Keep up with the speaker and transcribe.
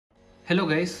Hello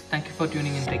guys, thank you for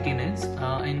tuning in Techie Nerds.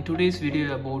 In today's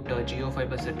video about JIO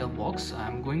setup box,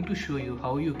 I'm going to show you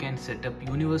how you can set up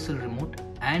universal remote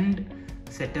and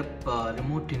set up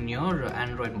remote in your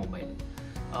Android mobile.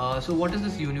 So what is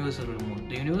this universal remote?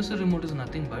 The universal remote is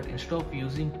nothing but instead of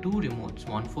using two remotes,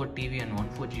 one for TV and one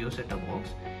for JIO setup box,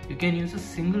 you can use a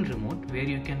single remote where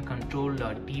you can control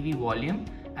TV volume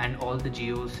and all the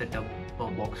JIO setup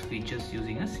box features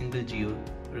using a single JIO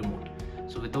remote.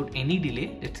 So without any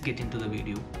delay, let's get into the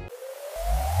video.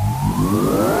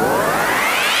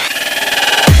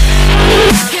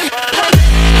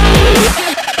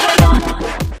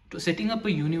 So setting up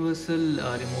a universal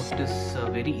remote is a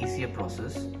very easier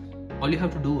process. All you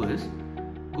have to do is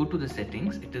go to the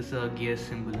settings. It is a gear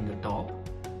symbol in the top.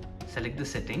 Select the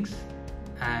settings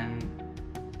and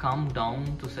come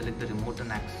down to select the remote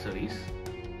and accessories.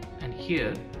 And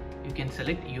here you can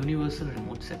select universal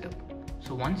remote setup.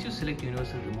 So once you select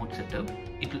universal remote setup,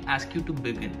 it will ask you to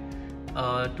begin.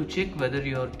 To check whether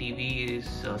your TV is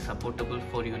supportable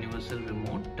for universal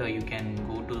remote, you can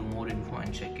go to the more info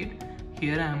and check it.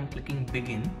 Here I am clicking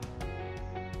begin.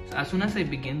 So as soon as I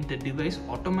begin, the device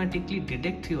automatically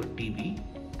detects your TV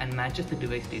and matches the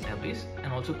device database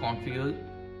and also configure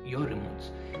your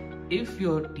remotes. If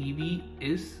your TV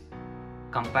is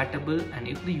compatible and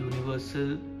if the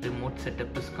universal remote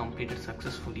setup is completed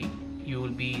successfully, you will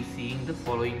be seeing the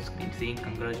following screen saying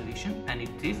congratulations, and it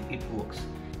says it works.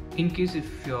 In case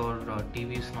if your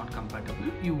TV is not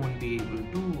compatible, you won't be able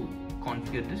to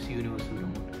configure this universal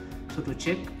remote. So to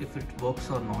check if it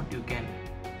works or not, you can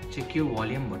check your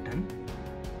volume button.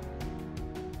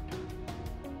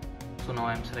 So now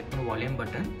I am selecting volume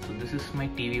button. So this is my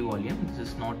TV volume, this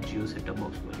is not JIO setup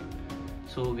box volume.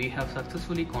 So we have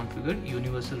successfully configured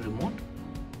universal remote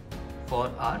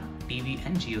for our TV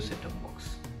and JIO setup box.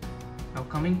 Now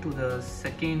coming to the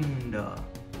second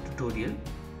tutorial,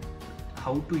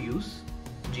 how to use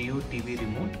JIO TV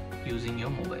remote using your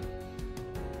mobile.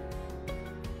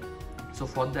 So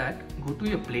for that, go to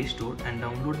your Play Store and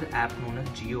download the app known as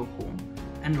JIO Home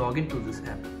and log into this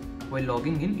app. While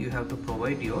logging in, you have to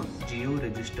provide your JIO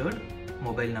registered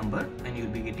mobile number and you'll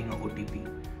be getting an OTP.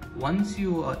 Once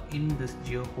you are in this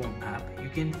JIO Home app, you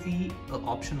can see an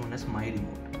option known as My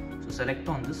Remote. So select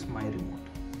on this My Remote.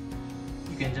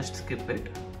 You can just skip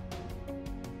it.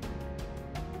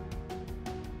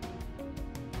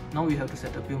 Now you have to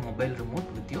set up your mobile remote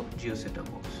with your JIO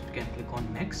setup box. You can click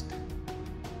on next,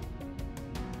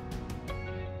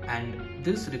 and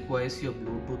this requires your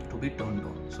Bluetooth to be turned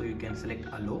on. So you can select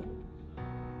allow,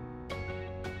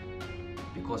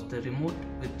 because the remote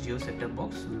with JIO setup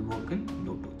box will work in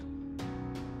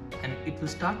Bluetooth, and it will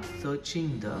start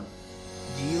searching the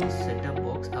JIO setup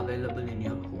box available in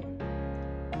your home.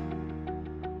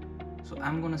 So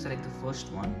I'm gonna select the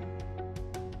first one.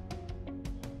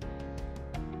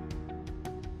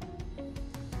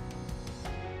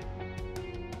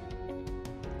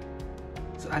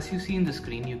 So as you see in the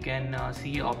screen, you can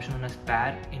see an option known as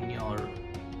pair in your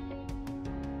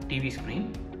TV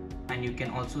screen, and you can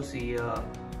also see a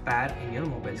pair in your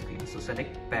mobile screen. So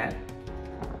select pair,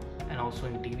 and also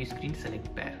in TV screen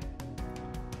select pair.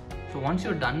 So once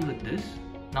you're done with this,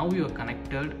 now you are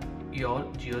connected your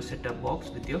JIO setup box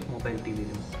with your mobile TV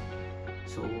remote.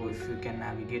 So if you can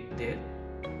navigate there,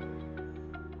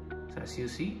 so as you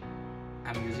see,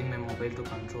 I'm using my mobile to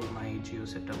control my JIO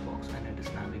setup box and it is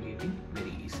navigating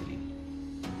very easily.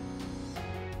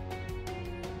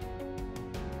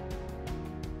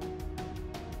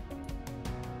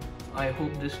 I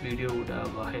hope this video would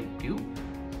have helped you.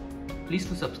 Please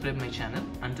do subscribe my channel.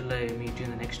 Until I meet you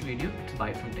in the next video, it's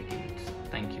bye from Techie Nerds.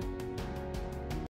 Thank you.